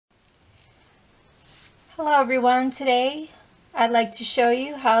Hello everyone, today I'd like to show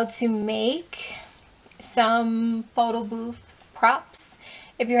you how to make some photo booth props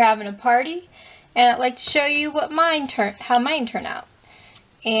if you're having a party, and I'd like to show you how mine turn out.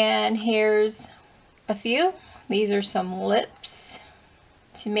 And here's a few. These are some lips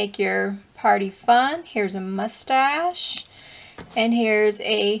to make your party fun. Here's a mustache, and here's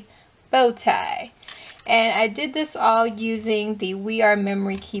a bow tie. And I did this all using the We Are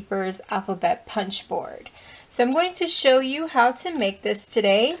Memory Keepers alphabet punch board. So I'm going to show you how to make this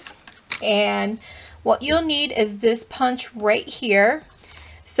today. And what you'll need is this punch right here.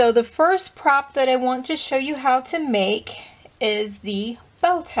 So the first prop that I want to show you how to make is the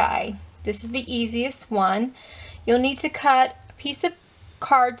bow tie. This is the easiest one. You'll need to cut a piece of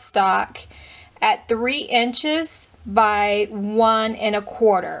cardstock at 3 inches by 1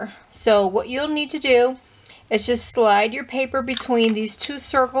 1/4. So what you'll need to do is just slide your paper between these two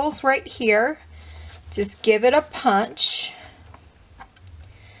circles right here. Just give it a punch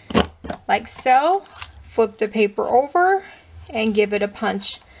like so. Flip the paper over and give it a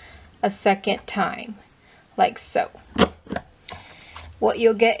punch a second time like so. What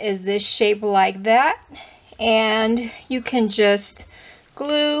you'll get is this shape like that, and you can just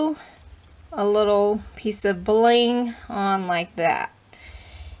glue a little piece of bling on like that.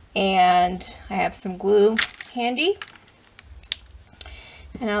 And I have some glue handy,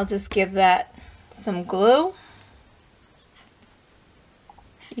 and I'll just give that some glue.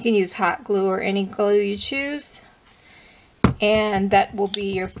 You can use hot glue or any glue you choose, and that will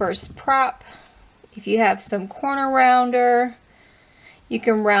be your first prop. If you have some corner rounder, you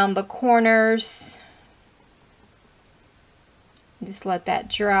can round the corners. Just let that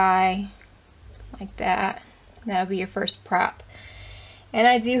dry like that. That'll be your first prop. And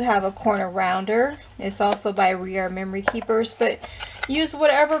I do have a corner rounder. It's also by We Are Memory Keepers, but use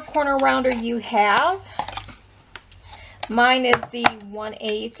whatever corner rounder you have. Mine is the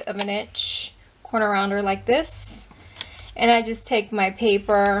 1/8 of an inch corner rounder like this. And I just take my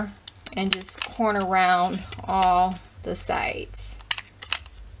paper and just corner round all the sides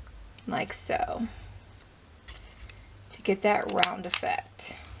like so to get that round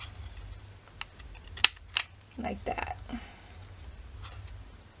effect like that.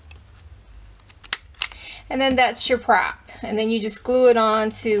 And then that's your prop, and then you just glue it on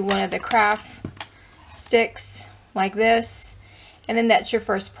to one of the craft sticks like this, and then that's your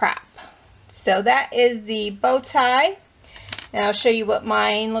first prop. So that is the bow tie, and I'll show you what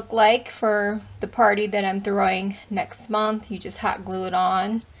mine look like for the party that I'm throwing next month. You just hot glue it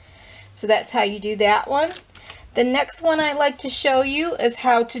on. So that's how you do that one. The next one I'd like to show you is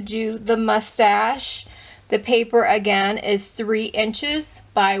how to do the mustache. The paper again is 3 inches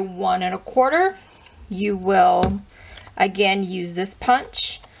by 1 1/4. You will again use this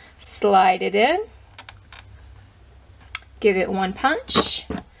punch, slide it in, give it one punch,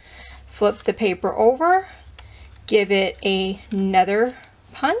 flip the paper over, give it another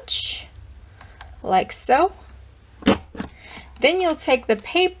punch like so. Then you'll take the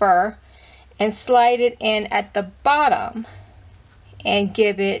paper and slide it in at the bottom and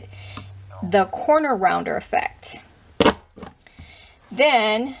give it the corner rounder effect.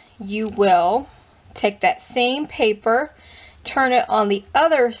 Then you will take that same paper, turn it on the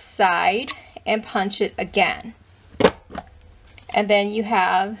other side, and punch it again. And then you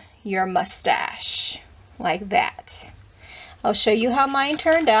have your mustache like that. I'll show you how mine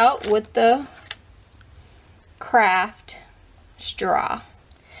turned out with the craft straw.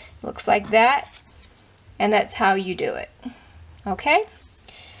 Looks like that, and that's how you do it. Okay,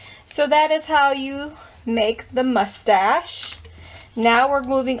 so that is how you make the mustache. Now we're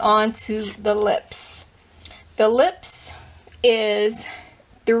moving on to the lips. The lips is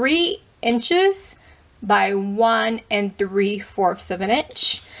 3 inches by 1 3/4 of an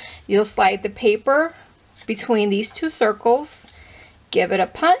inch. You'll slide the paper between these two circles, give it a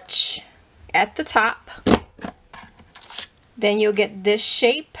punch at the top. Then you'll get this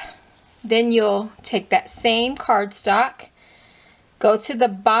shape. Then you'll take that same cardstock, go to the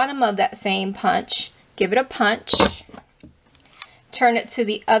bottom of that same punch, give it a punch, turn it to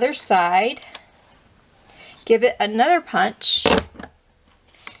the other side, give it another punch.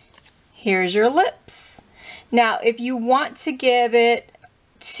 Here's your lips. Now if you want to give it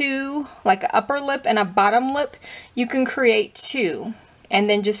two, like an upper lip and a bottom lip, you can create two and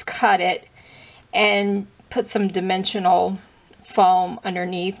then just cut it and put some dimensional foam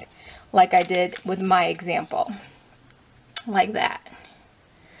underneath like I did with my example like that.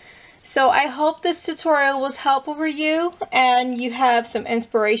 So I hope this tutorial was helpful for you and you have some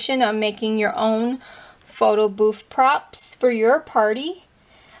inspiration on making your own photo booth props for your party.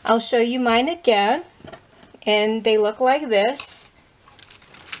 I'll show you mine again. And they look like this.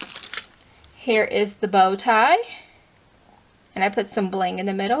 Here is the bow tie. And I put some bling in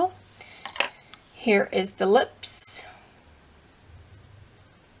the middle. Here is the lips.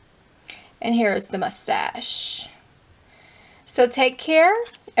 And here is the mustache. So take care.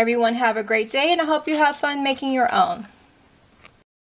 Everyone have a great day, and I hope you have fun making your own.